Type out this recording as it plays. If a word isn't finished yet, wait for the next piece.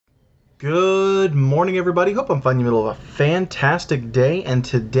Good morning, everybody. Hope I'm finding you in the middle of a fantastic day. And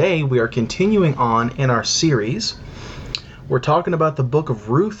today we are continuing on in our series. We're talking about the book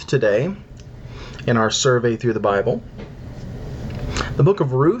of Ruth today in our survey through the Bible. The book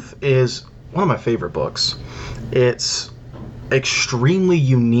of Ruth is one of my favorite books. It's extremely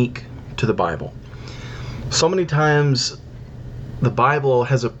unique to the Bible. So many times the Bible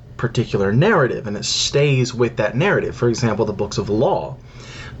has a particular narrative and it stays with that narrative. For example, the books of the law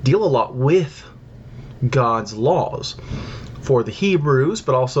deal a lot with God's laws for the Hebrews,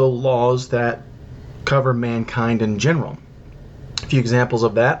 but also laws that cover mankind in general. A few examples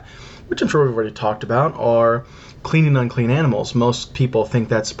of that, which I'm sure we've already talked about, are cleaning unclean animals. Most people think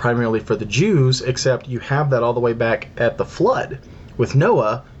that's primarily for the Jews, except you have that all the way back at the flood with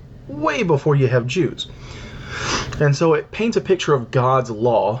Noah, way before you have Jews. And so it paints a picture of God's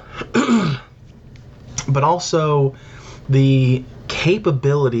law, but also the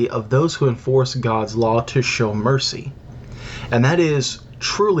capability of those who enforce God's law to show mercy. And that is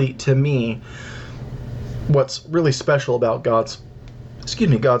truly, to me, what's really special about God's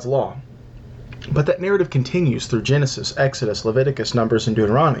law. But that narrative continues through Genesis, Exodus, Leviticus, Numbers, and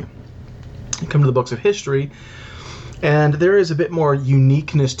Deuteronomy. You come to the books of history, and there is a bit more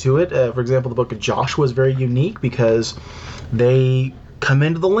uniqueness to it. For example, the book of Joshua is very unique because they come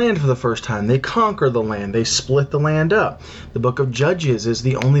into the land for the first time. They conquer the land. They split the land up. The book of Judges is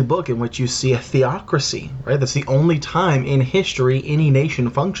the only book in which you see a theocracy, right? That's the only time in history any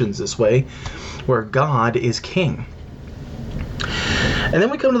nation functions this way, where God is king. And then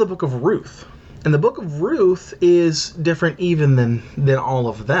we come to the book of Ruth. And the book of Ruth is different even than all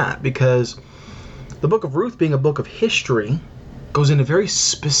of that, because the book of Ruth, being a book of history, goes into very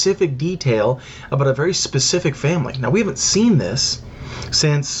specific detail about a very specific family. Now, we haven't seen this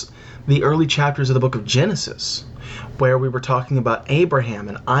since the early chapters of the book of Genesis, where we were talking about Abraham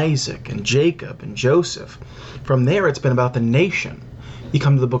and Isaac and Jacob and Joseph. From there, it's been about the nation. You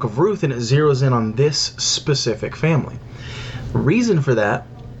come to the book of Ruth and it zeroes in on this specific family. The reason for that,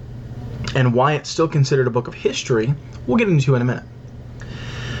 and why it's still considered a book of history, we'll get into in a minute.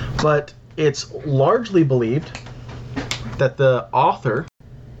 But it's largely believed that the author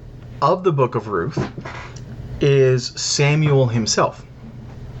of the book of Ruth is Samuel himself.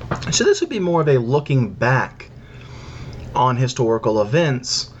 So this would be more of a looking back on historical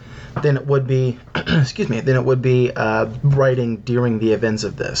events than it would be, writing during the events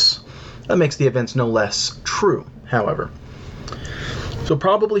of this. That makes the events no less true, however. So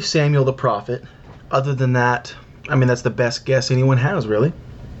probably Samuel the prophet. Other than that, that's the best guess anyone has, really.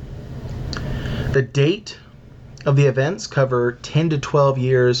 The date of the events cover 10 to 12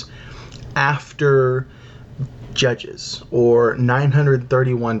 years after Judges, or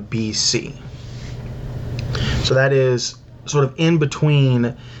 931 BC. So that is sort of in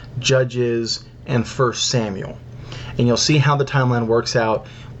between Judges and 1 Samuel. And you'll see how the timeline works out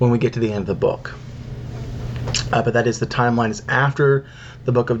when we get to the end of the book. But that is, the timeline is after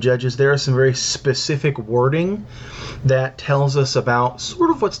the book of Judges. There is some very specific wording that tells us about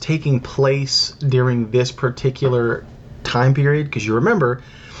sort of what's taking place during this particular time period. Because you remember,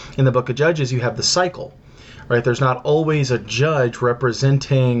 in the book of Judges, you have the cycle, right? There's not always a judge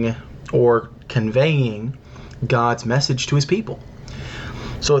representing or conveying God's message to his people.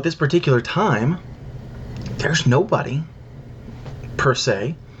 So at this particular time, there's nobody, per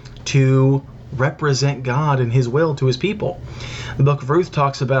se, to represent God and his will to his people. The book of Ruth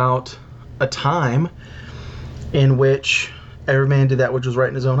talks about a time in which every man did that which was right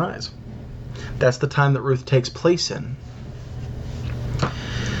in his own eyes. That's the time that Ruth takes place in.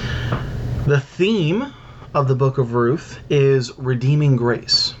 The theme of the book of Ruth is redeeming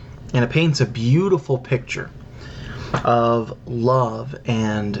grace, and it paints a beautiful picture of love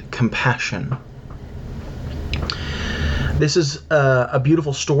and compassion. This is a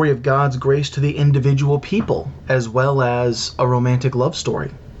beautiful story of God's grace to the individual people, as well as a romantic love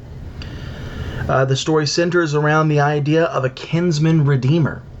story. The story centers around the idea of a kinsman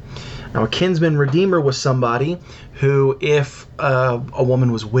redeemer. Now, a kinsman redeemer was somebody who, if a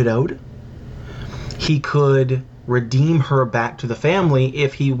woman was widowed, he could redeem her back to the family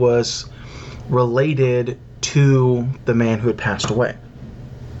if he was related to the man who had passed away.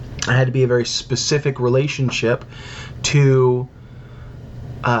 It had to be a very specific relationship to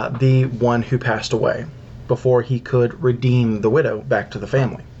the one who passed away before he could redeem the widow back to the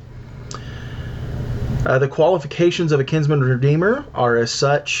family. The qualifications of a kinsman redeemer are as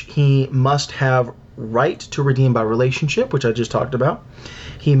such: he must have right to redeem by relationship, which I just talked about.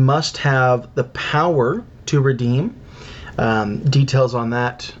 He must have the power to redeem. Details on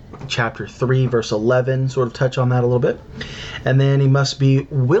that chapter 3, verse 11, sort of touch on that a little bit. And then he must be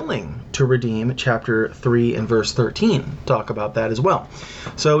willing to redeem, chapter 3 and verse 13, talk about that as well.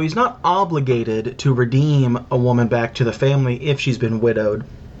 So he's not obligated to redeem a woman back to the family if she's been widowed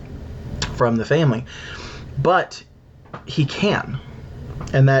from the family, but he can.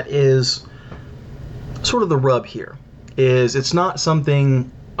 And that is sort of the rub here, is it's not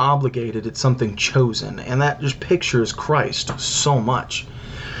something obligated, it's something chosen. And that just pictures Christ so much,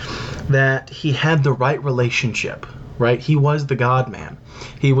 that he had the right relationship, right? He was the God-man.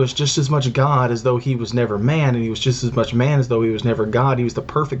 He was just as much God as though he was never man, and he was just as much man as though he was never God. He was the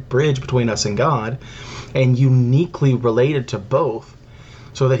perfect bridge between us and God, and uniquely related to both,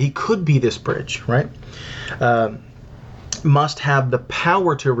 so that he could be this bridge, right? Must have the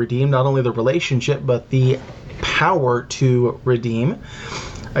power to redeem, not only the relationship, but the power to redeem.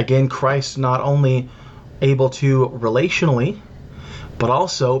 Again, Christ not only able to relationally, but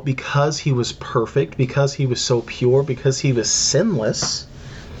also because he was perfect, because he was so pure, because he was sinless,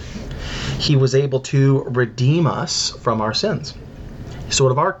 he was able to redeem us from our sins.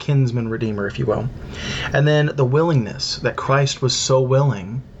 Sort of our kinsman redeemer, if you will. And then the willingness, that Christ was so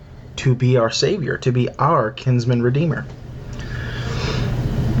willing to be our Savior, to be our kinsman redeemer.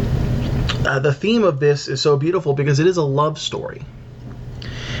 The theme of this is so beautiful because it is a love story.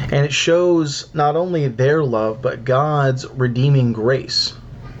 And it shows not only their love, but God's redeeming grace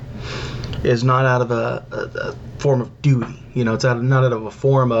is not out of a form of duty. It's not out of a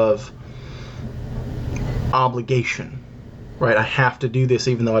form of obligation, right? I have to do this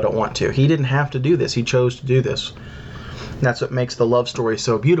even though I don't want to. He didn't have to do this. He chose to do this. And that's what makes the love story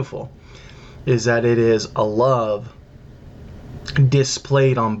so beautiful, is that it is a love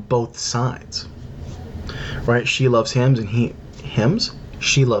displayed on both sides, right? She loves him and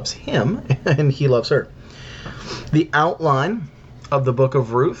she loves him and he loves her. The outline of the book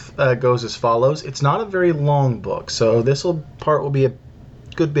of Ruth goes as follows. It's not a very long book, so this part will be a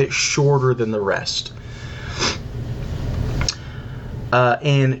good bit shorter than the rest.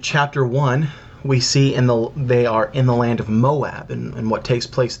 In chapter 1, we see they are in the land of Moab, and what takes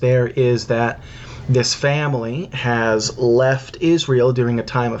place there is that this family has left Israel during a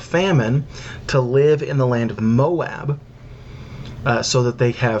time of famine to live in the land of Moab, so that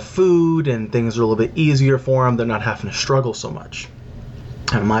they have food and things are a little bit easier for them. They're not having to struggle so much.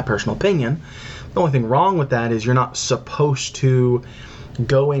 And in my personal opinion, the only thing wrong with that is you're not supposed to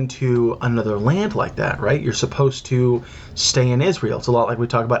go into another land like that, right? You're supposed to stay in Israel. It's a lot like we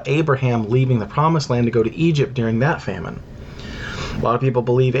talk about Abraham leaving the promised land to go to Egypt during that famine. A lot of people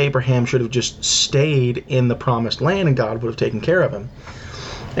believe Abraham should have just stayed in the promised land and God would have taken care of him.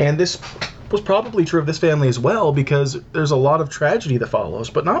 And this was probably true of this family as well, because there's a lot of tragedy that follows,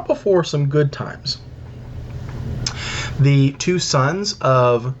 but not before some good times. The two sons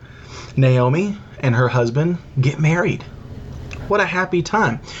of Naomi and her husband get married. What a happy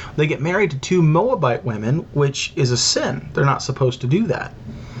time. They get married to two Moabite women, which is a sin. They're not supposed to do that.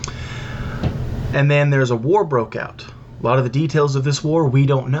 And then there's a war broke out. A lot of the details of this war we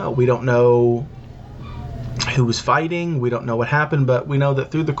don't know. We don't know who was fighting. We don't know what happened, but we know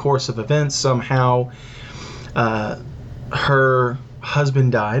that through the course of events, somehow her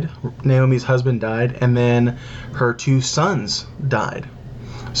husband died, Naomi's husband died, and then her two sons died.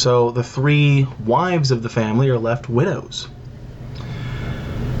 So the three wives of the family are left widows.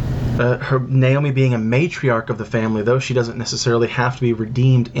 Naomi being a matriarch of the family, though, she doesn't necessarily have to be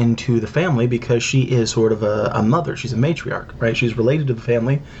redeemed into the family because she is sort of a mother. She's a matriarch, right? She's related to the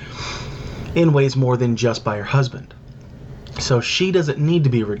family in ways more than just by her husband. So she doesn't need to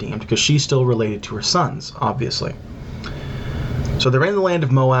be redeemed because she's still related to her sons, obviously. So they're in the land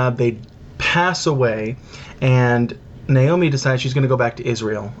of Moab. They pass away, and Naomi decides she's going to go back to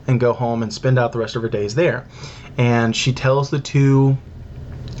Israel and go home and spend out the rest of her days there. And she tells the two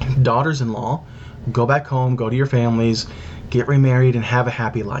daughters-in-law, go back home, go to your families, get remarried, and have a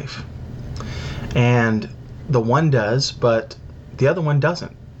happy life. And the one does, but the other one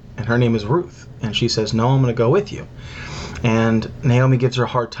doesn't. And her name is Ruth. And she says, no, I'm going to go with you. And Naomi gives her a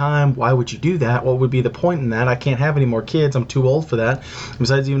hard time. Why would you do that? What would be the point in that? I can't have any more kids. I'm too old for that.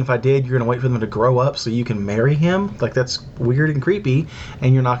 Besides, even if I did, you're going to wait for them to grow up so you can marry him? Like, that's weird and creepy,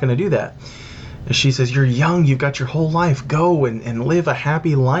 and you're not going to do that. And she says, you're young, you've got your whole life, go and live a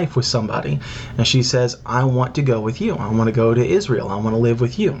happy life with somebody. And she says, I want to go with you. I want to go to Israel. I want to live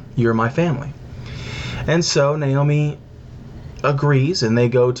with you. You're my family. And so Naomi agrees, and they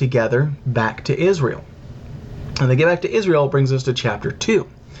go together back to Israel. And they get back to Israel, brings us to chapter 2.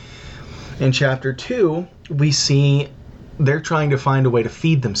 In chapter 2, we see they're trying to find a way to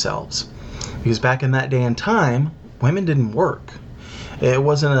feed themselves. Because back in that day and time, women didn't work. It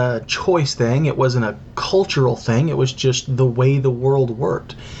wasn't a choice thing. It wasn't a cultural thing. It was just the way the world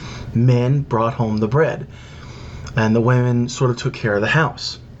worked. Men brought home the bread, and the women sort of took care of the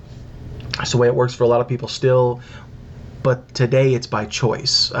house. That's the way it works for a lot of people still, but today it's by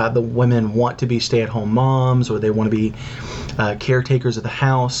choice. The women want to be stay-at-home moms, or they want to be caretakers of the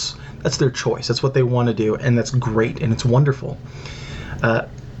house. That's their choice. That's what they want to do, and that's great, and it's wonderful.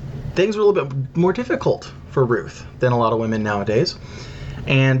 Things were a little bit more difficult for Ruth than a lot of women nowadays,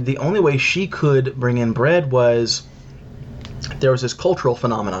 and the only way she could bring in bread was, there was this cultural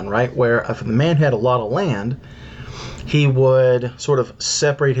phenomenon, right, where if the man had a lot of land, he would sort of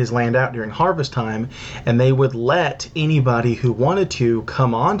separate his land out during harvest time, and they would let anybody who wanted to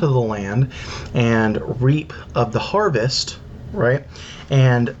come onto the land and reap of the harvest, right?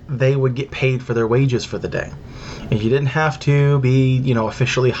 And they would get paid for their wages for the day. And you didn't have to be,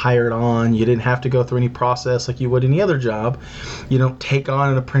 officially hired on. You didn't have to go through any process like you would any other job. You don't take on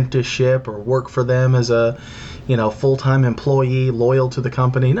an apprenticeship or work for them as a full-time employee loyal to the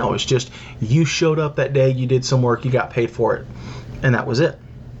company. No, it's just you showed up that day, you did some work, you got paid for it, and that was it.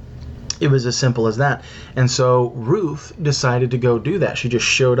 It was as simple as that. And so Ruth decided to go do that. She just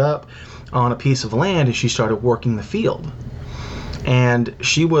showed up on a piece of land and she started working the field. And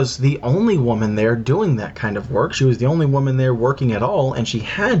she was the only woman there doing that kind of work. She was the only woman there working at all, and she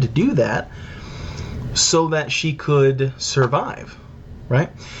had to do that so that she could survive. Right?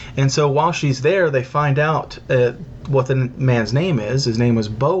 And so while she's there, they find out what the man's name is. His name was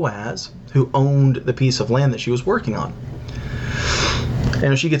Boaz, who owned the piece of land that she was working on. And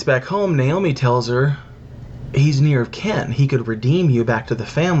when she gets back home, Naomi tells her, he's near of kin. He could redeem you back to the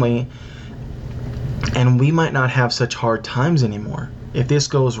family, and we might not have such hard times anymore. If this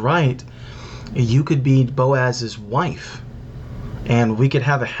goes right, you could be Boaz's wife, and we could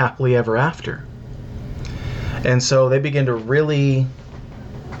have a happily ever after. And so they begin to really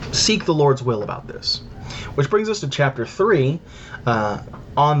seek the Lord's will about this. Which brings us to chapter 3,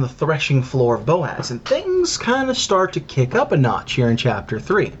 on the threshing floor of Boaz. And things kind of start to kick up a notch here in chapter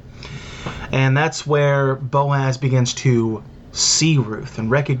 3. And that's where Boaz begins to see Ruth and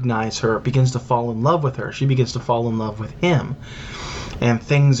recognize her, begins to fall in love with her. She begins to fall in love with him. And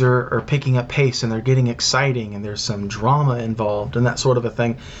things are picking up pace, and they're getting exciting, and there's some drama involved and that sort of a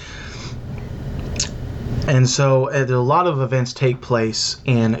thing. And so a lot of events take place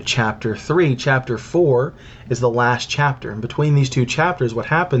in chapter 3. Chapter 4 is the last chapter. And between these two chapters, what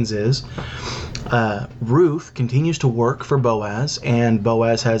happens is Ruth continues to work for Boaz, and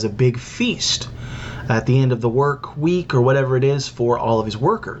Boaz has a big feast at the end of the work week or whatever it is for all of his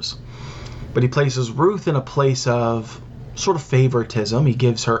workers. But he places Ruth in a place of sort of favoritism. He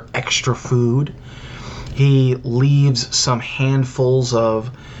gives her extra food. He leaves some handfuls of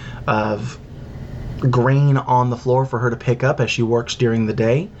grain on the floor for her to pick up as she works during the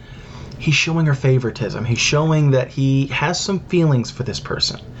day. He's showing her favoritism. He's showing that he has some feelings for this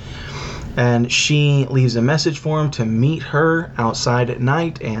person. And she leaves a message for him to meet her outside at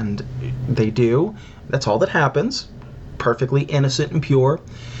night, and they do. That's all that happens. Perfectly innocent and pure.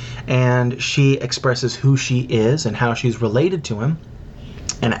 And she expresses who she is and how she's related to him,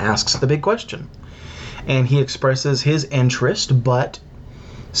 and asks the big question. And he expresses his interest, but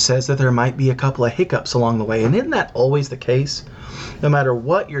says that there might be a couple of hiccups along the way. And isn't that always the case? No matter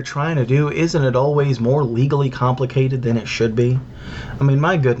what you're trying to do, isn't it always more legally complicated than it should be? I mean,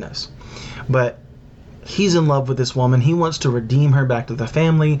 my goodness. But he's in love with this woman. He wants to redeem her back to the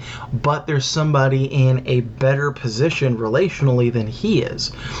family, but there's somebody in a better position relationally than he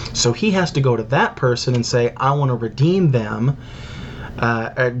is. So he has to go to that person and say, I want to redeem them.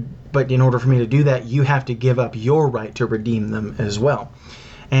 But in order for me to do that, you have to give up your right to redeem them as well.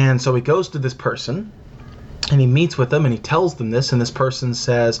 And so he goes to this person, and he meets with them, and he tells them this, and this person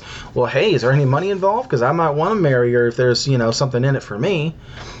says, well, hey, is there any money involved? Because I might want to marry her if there's, something in it for me.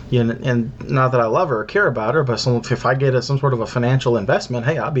 And not that I love her or care about her, but if I get some sort of a financial investment,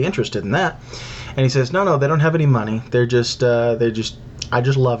 hey, I'll be interested in that. And he says, no, they don't have any money. I just love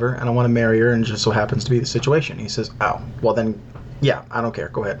her, and I want to marry her, and it just so happens to be the situation. He says, oh, well then, yeah, I don't care.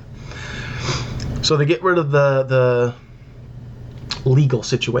 Go ahead. So they get rid of the legal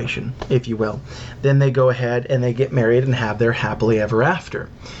situation, if you will. Then they go ahead and they get married and have their happily ever after.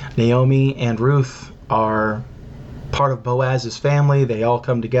 Naomi and Ruth are part of Boaz's family. They all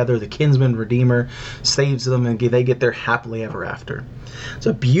come together. The kinsman redeemer saves them, and they get their happily ever after. It's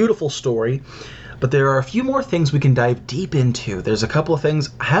a beautiful story, but there are a few more things we can dive deep into. There's a couple of things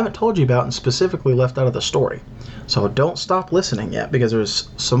I haven't told you about and specifically left out of the story. So don't stop listening yet, because there's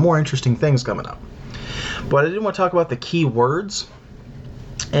some more interesting things coming up. But I didn't want to talk about the key words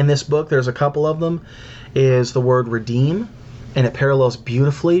in this book. There's a couple of them. Is the word redeem and it parallels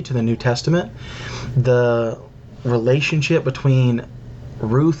beautifully to the New Testament. The relationship between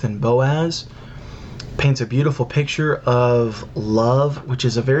Ruth and Boaz paints a beautiful picture of love, which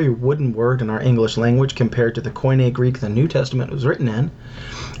is a very wooden word in our English language compared to the Koine Greek the New Testament was written in.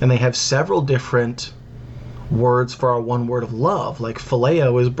 And they have several different words for our one word of love, like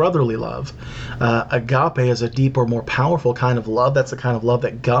phileo is brotherly love. Agape is a deeper, more powerful kind of love. That's the kind of love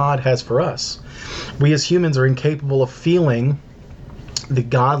that God has for us. We as humans are incapable of feeling the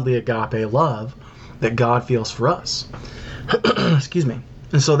godly agape love that God feels for us. Excuse me.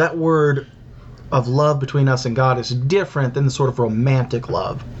 And so that word of love between us and God is different than the sort of romantic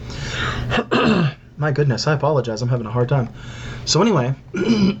love. My goodness, I apologize. I'm having a hard time. So anyway,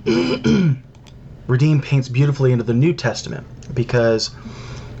 redeem paints beautifully into the New Testament, because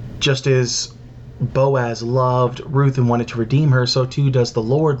just as Boaz loved Ruth and wanted to redeem her, so too does the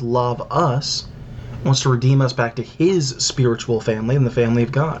Lord love us, wants to redeem us back to his spiritual family and the family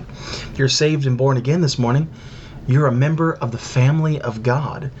of God. If you're saved and born again this morning, you're a member of the family of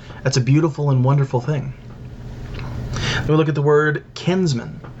God. That's a beautiful and wonderful thing. Then we look at the word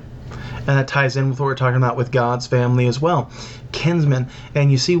kinsman, and that ties in with what we're talking about with God's family as well. Kinsman,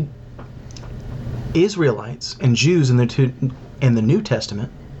 and you see Israelites and Jews in the New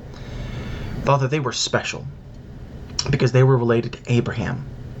Testament thought that they were special because they were related to Abraham,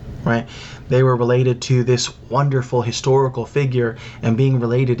 right? They were related to this wonderful historical figure, and being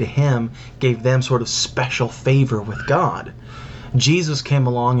related to him gave them sort of special favor with God. Jesus came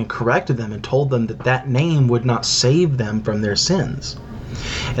along and corrected them and told them that that name would not save them from their sins,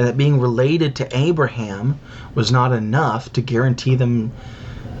 and that being related to Abraham was not enough to guarantee them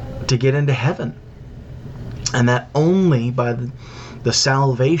to get into heaven, and that only by the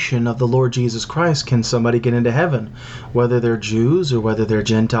salvation of the Lord Jesus Christ can somebody get into heaven, whether they're Jews or whether they're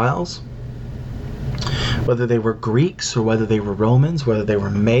Gentiles, whether they were Greeks or whether they were Romans, whether they were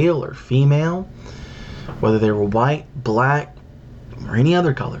male or female, whether they were white, black, or any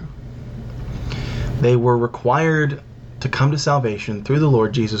other color. They were required to come to salvation through the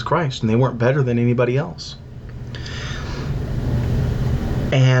Lord Jesus Christ, and they weren't better than anybody else.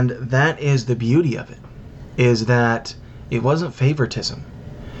 And that is the beauty of it, is that it wasn't favoritism.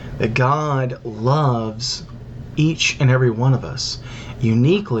 That God loves each and every one of us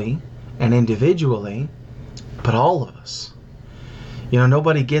uniquely and individually, but all of us. You know,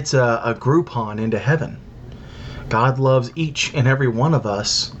 nobody gets a Groupon into heaven. God loves each and every one of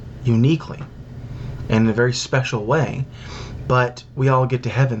us uniquely and in a very special way, but we all get to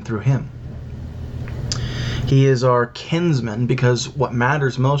heaven through him. He is our kinsman, because what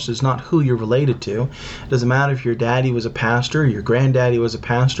matters most is not who you're related to. It doesn't matter if your daddy was a pastor, your granddaddy was a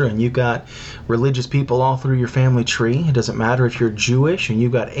pastor, and you've got religious people all through your family tree. It doesn't matter if you're Jewish and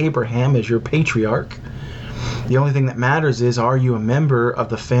you've got Abraham as your patriarch. The only thing that matters is, are you a member of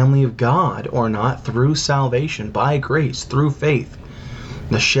the family of God or not, through salvation, by grace, through faith,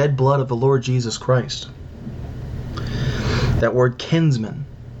 the shed blood of the Lord Jesus Christ. That word kinsman,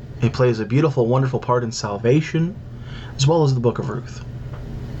 it plays a beautiful, wonderful part in salvation, as well as the book of Ruth.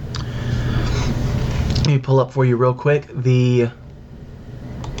 Let me pull up for you real quick the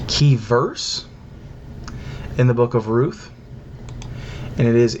key verse in the book of Ruth. And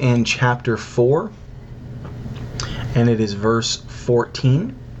it is in chapter 4. And it is verse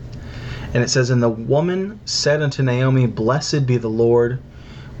 14. And it says, "And the woman said unto Naomi, Blessed be the Lord,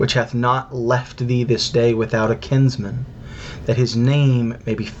 which hath not left thee this day without a kinsman, that his name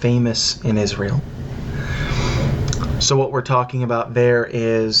may be famous in Israel." So what we're talking about there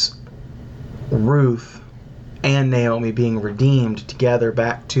is Ruth and Naomi being redeemed together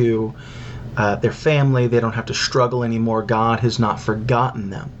back to their family. They don't have to struggle anymore. God has not forgotten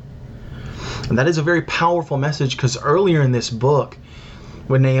them. And that is a very powerful message, because earlier in this book,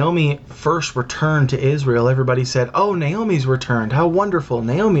 when Naomi first returned to Israel, everybody said, "Oh, Naomi's returned. How wonderful.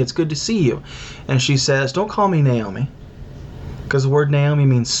 Naomi, it's good to see you." And she says, "Don't call me Naomi, because the word Naomi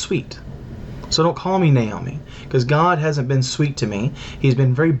means sweet. So don't call me Naomi, because God hasn't been sweet to me. He's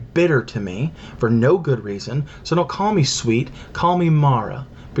been very bitter to me for no good reason. So don't call me sweet. Call me Mara,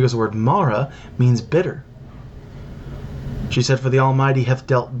 because the word Mara means bitter." She said, "For the Almighty hath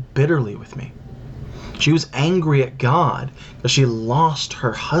dealt bitterly with me." She was angry at God because she lost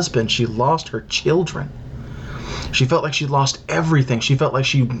her husband. She lost her children. She felt like she lost everything. She felt like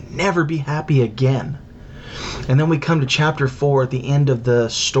she'd never be happy again. And then we come to chapter 4 at the end of the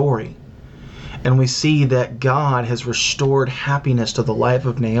story, and we see that God has restored happiness to the life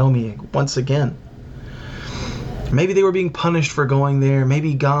of Naomi once again. Maybe they were being punished for going there.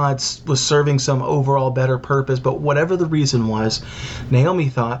 Maybe God was serving some overall better purpose. But whatever the reason was, Naomi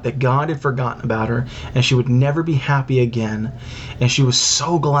thought that God had forgotten about her and she would never be happy again. And she was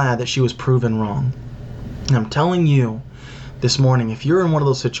so glad that she was proven wrong. And I'm telling you this morning, if you're in one of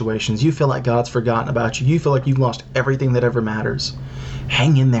those situations, you feel like God's forgotten about you, you feel like you've lost everything that ever matters,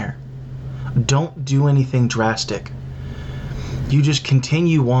 hang in there. Don't do anything drastic. You just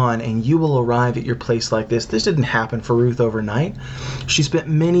continue on and you will arrive at your place like this. This didn't happen for Ruth overnight. She spent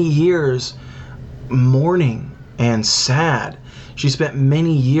many years mourning and sad. She spent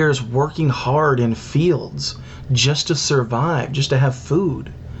many years working hard in fields just to survive, just to have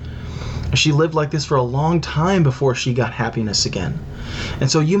food. She lived like this for a long time before she got happiness again.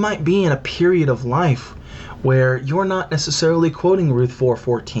 And so you might be in a period of life where you're not necessarily quoting Ruth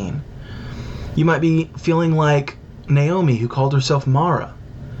 4:14. You might be feeling like Naomi, who called herself Mara.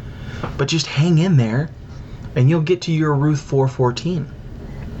 But just hang in there and you'll get to your Ruth 4:14.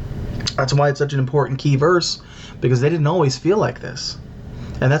 That's why it's such an important key verse, because they didn't always feel like this.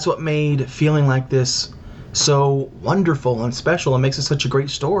 And that's what made feeling like this so wonderful and special and makes it such a great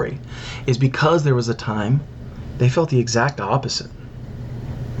story, is because there was a time they felt the exact opposite.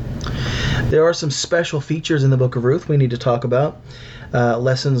 There are some special features in the book of Ruth we need to talk about.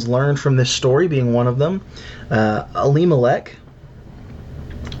 Lessons learned from this story being one of them. Elimelech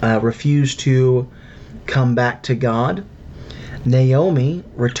refused to come back to God. Naomi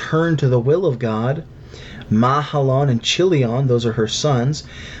returned to the will of God. Mahalon and Chilion, those are her sons,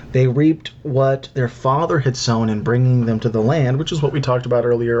 they reaped what their father had sown in bringing them to the land, which is what we talked about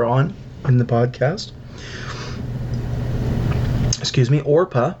earlier on in the podcast.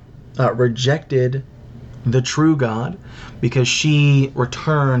 Orpah rejected the true God because she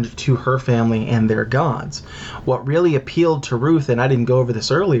returned to her family and their gods. What really appealed to Ruth, and I didn't go over this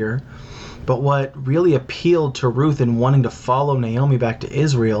earlier, but what really appealed to Ruth in wanting to follow Naomi back to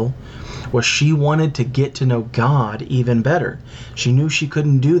Israel was she wanted to get to know God even better. She knew she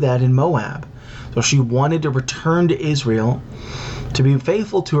couldn't do that in Moab. So she wanted to return to Israel to be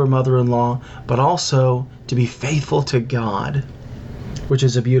faithful to her mother-in-law, but also to be faithful to God, which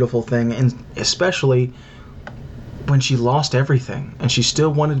is a beautiful thing, and especially when she lost everything and she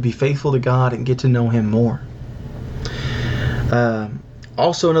still wanted to be faithful to God and get to know Him more.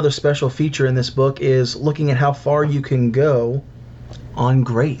 Also, another special feature in this book is looking at how far you can go on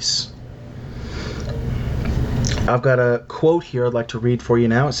grace. I've got a quote here I'd like to read for you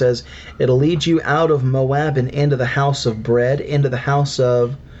now. It says, "It'll lead you out of Moab and into the house of bread, into the house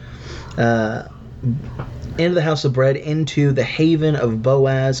of bread, into the haven of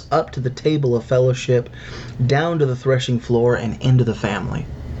Boaz, up to the table of fellowship, down to the threshing floor, and into the family."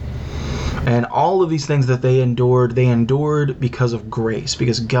 And all of these things that they endured because of grace,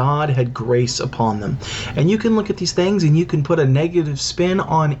 because God had grace upon them. And you can look at these things and you can put a negative spin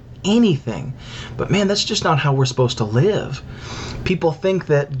on anything. But man, that's just not how we're supposed to live. People think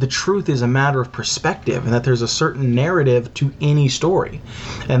that the truth is a matter of perspective and that there's a certain narrative to any story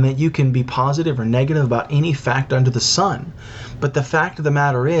and that you can be positive or negative about any fact under the sun. But the fact of the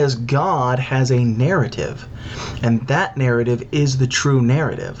matter is, God has a narrative, and that narrative is the true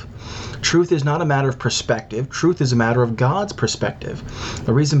narrative. Truth is not a matter of perspective. Truth is a matter of God's perspective.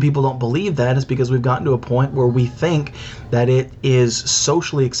 The reason people don't believe that is because we've gotten to a point where we think that it is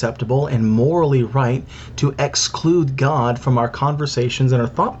socially acceptable and morally right to exclude God from our conversations and our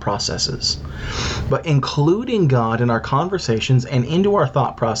thought processes. But including God in our conversations and into our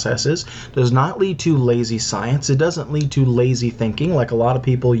thought processes does not lead to lazy science. It doesn't lead to lazy thinking, like a lot of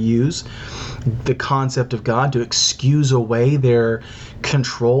people use the concept of God to excuse away their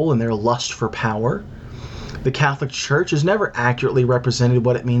control and their lust for power. The Catholic Church has never accurately represented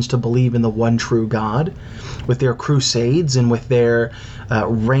what it means to believe in the one true God, with their crusades and with their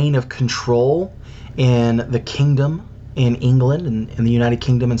reign of control in the kingdom in England and in the United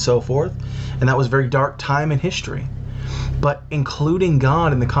Kingdom and so forth. And that was a very dark time in history. But including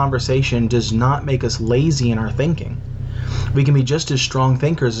God in the conversation does not make us lazy in our thinking. We can be just as strong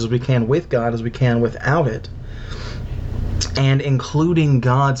thinkers as we can with God as we can without it. And including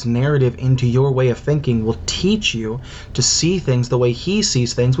God's narrative into your way of thinking will teach you to see things the way He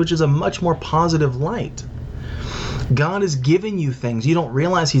sees things, which is a much more positive light. God has given you things you don't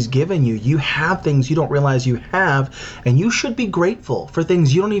realize He's given you. You have things you don't realize you have, and you should be grateful for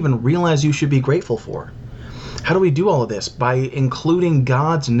things you don't even realize you should be grateful for. How do we do all of this? By including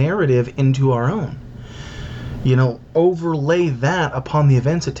God's narrative into our own. Overlay that upon the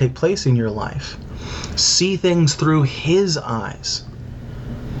events that take place in your life. See things through His eyes.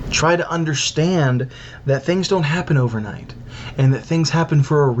 Try to understand that things don't happen overnight. and that things happen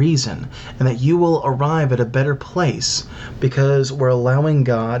for a reason, and that you will arrive at a better place because we're allowing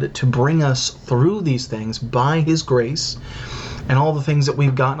God to bring us through these things by His grace, and all the things that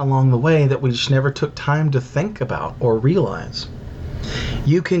we've gotten along the way that we just never took time to think about or realize.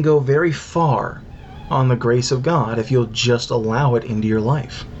 You can go very far on the grace of God if you'll just allow it into your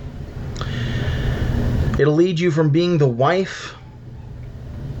life. It'll lead you from being the wife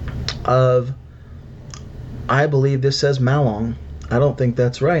of, I believe this says Mahlon. I don't think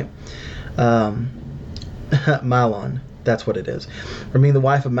that's right. Mahlon, that's what it is. From being the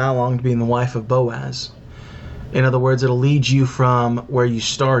wife of Mahlon to being the wife of Boaz. In other words, it'll lead you from where you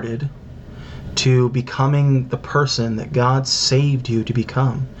started to becoming the person that God saved you to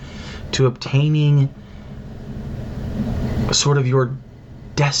become, to obtaining sort of your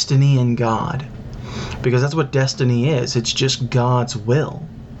destiny in God. Because that's what destiny is. It's just God's will.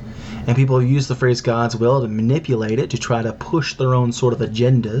 And people use the phrase God's will to manipulate it, to try to push their own sort of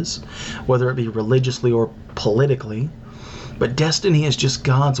agendas, whether it be religiously or politically. But destiny is just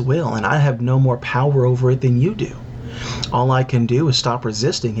God's will, and I have no more power over it than you do. All I can do is stop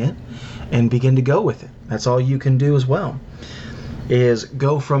resisting it and begin to go with it. That's all you can do as well, is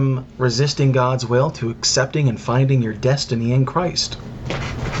go from resisting God's will to accepting and finding your destiny in Christ.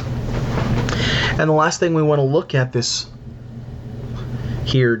 And the last thing we want to look at this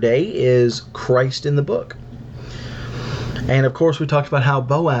here day is Christ in the book. And of course we talked about how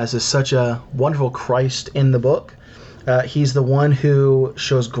Boaz is such a wonderful Christ in the book. He's the one who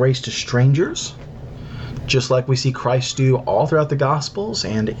shows grace to strangers, just like we see Christ do all throughout the Gospels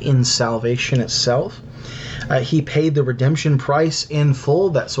and in salvation itself. He paid the redemption price in full.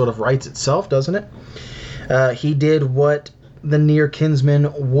 That sort of writes itself, doesn't it? He did what the near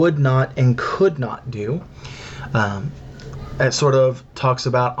kinsman would not and could not do. It sort of talks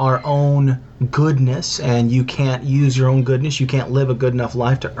about our own goodness, and you can't use your own goodness. You can't live a good enough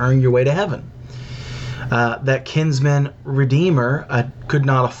life to earn your way to heaven. That kinsman redeemer could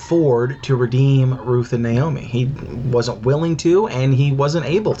not afford to redeem Ruth and Naomi. He wasn't willing to, and he wasn't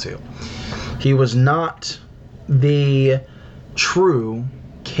able to. He was not the true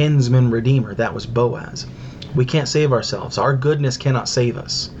kinsman redeemer. That was Boaz. We can't save ourselves. Our goodness cannot save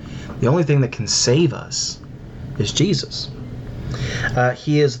us. The only thing that can save us is Jesus.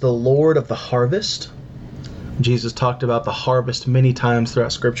 He is the Lord of the harvest. Jesus talked about the harvest many times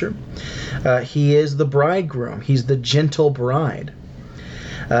throughout Scripture. He is the bridegroom. He's the gentle bride.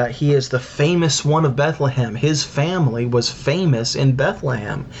 He is the famous one of Bethlehem. His family was famous in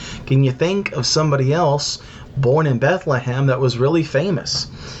Bethlehem. Can you think of somebody else born in Bethlehem that was really famous?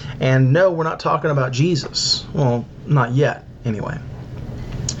 And no, we're not talking about Jesus. Well, not yet, anyway.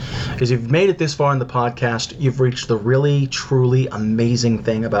 Because if you've made it this far in the podcast, you've reached the really, truly amazing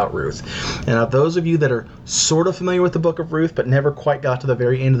thing about Ruth. And now those of you that are sort of familiar with the book of Ruth, but never quite got to the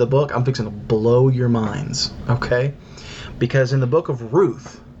very end of the book, I'm fixing to blow your minds, okay? Because in the book of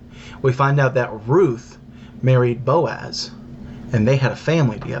Ruth, we find out that Ruth married Boaz, and they had a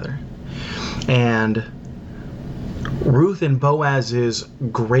family together. And Ruth and Boaz's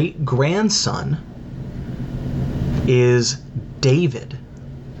great-grandson is David.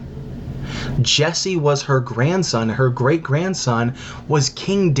 Jesse was her grandson. Her great-grandson was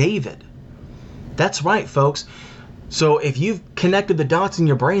King David. That's right, folks. So if you've connected the dots in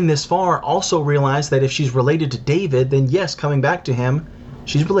your brain this far, also realize that if she's related to David, then yes, coming back to him,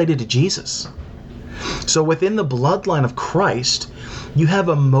 she's related to Jesus. So within the bloodline of Christ, you have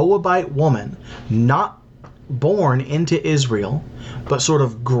a Moabite woman, not born into Israel, but sort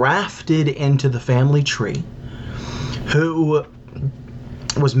of grafted into the family tree, who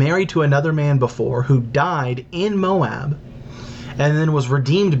was married to another man before, who died in Moab, and then was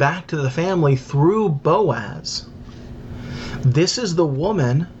redeemed back to the family through Boaz. This is the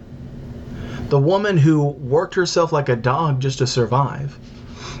woman who worked herself like a dog just to survive.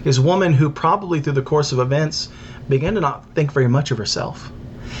 Is a woman who probably through the course of events began to not think very much of herself.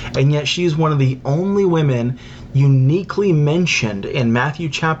 And yet she's one of the only women uniquely mentioned in Matthew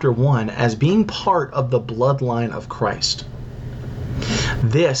chapter 1 as being part of the bloodline of Christ.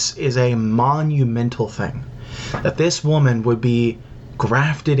 This is a monumental thing, that this woman would be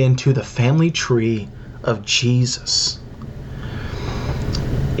grafted into the family tree of Jesus.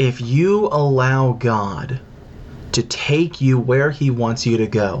 If you allow God to take you where He wants you to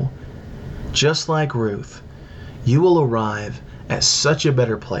go, just like Ruth, you will arrive at such a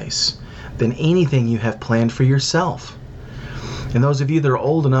better place than anything you have planned for yourself. And those of you that are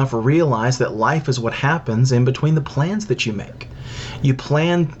old enough realize that life is what happens in between the plans that you make. You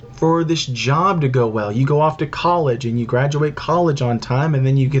plan for this job to go well. You go off to college and you graduate college on time, and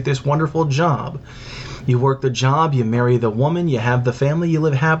then you get this wonderful job. You work the job, you marry the woman, you have the family, you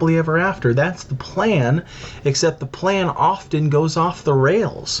live happily ever after. That's the plan, except the plan often goes off the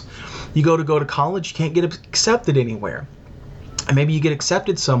rails. You go to college, you can't get accepted anywhere. And maybe you get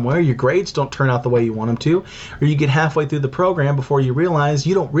accepted somewhere, your grades don't turn out the way you want them to, or you get halfway through the program before you realize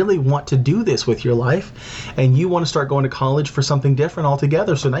you don't really want to do this with your life, and you want to start going to college for something different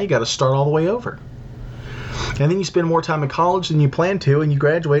altogether, so now you got to start all the way over. And then you spend more time in college than you planned to, and you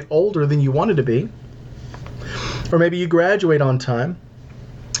graduate older than you wanted to be. Or maybe you graduate on time,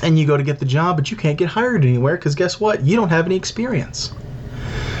 and you go to get the job, but you can't get hired anywhere because guess what? You don't have any experience.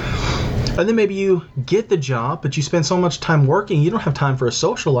 And then maybe you get the job, but you spend so much time working, you don't have time for a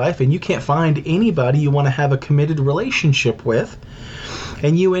social life, and you can't find anybody you want to have a committed relationship with,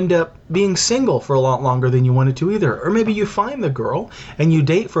 and you end up being single for a lot longer than you wanted to either. Or maybe you find the girl, and you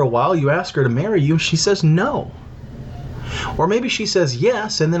date for a while, you ask her to marry you, and she says no. Or maybe she says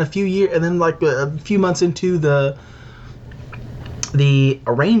yes, and then a few months into the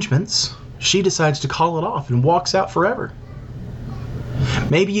arrangements, she decides to call it off and walks out forever.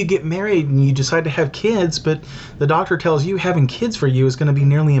 Maybe you get married and you decide to have kids, but the doctor tells you having kids for you is going to be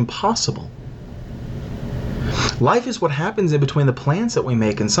nearly impossible. Life is what happens in between the plans that we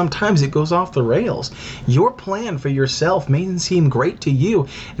make, and sometimes it goes off the rails. Your plan for yourself may seem great to you,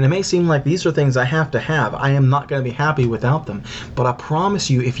 and it may seem like these are things I have to have. I am not going to be happy without them. But I promise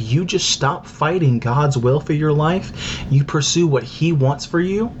you, if you just stop fighting God's will for your life, you pursue what He wants for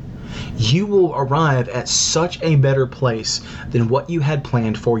you, you will arrive at such a better place than what you had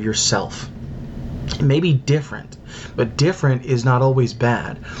planned for yourself. It may be different, but different is not always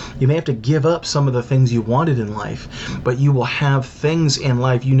bad. You may have to give up some of the things you wanted in life, but you will have things in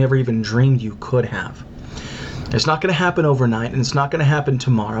life you never even dreamed you could have. It's not going to happen overnight, and it's not going to happen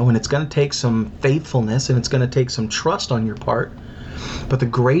tomorrow, and it's going to take some faithfulness, and it's going to take some trust on your part, but the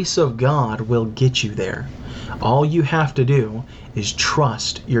grace of God will get you there. All you have to do is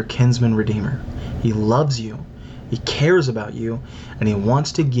trust your kinsman redeemer. He loves you, He cares about you, and He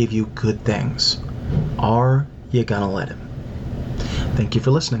wants to give you good things. Are you gonna let Him? Thank you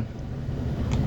for listening.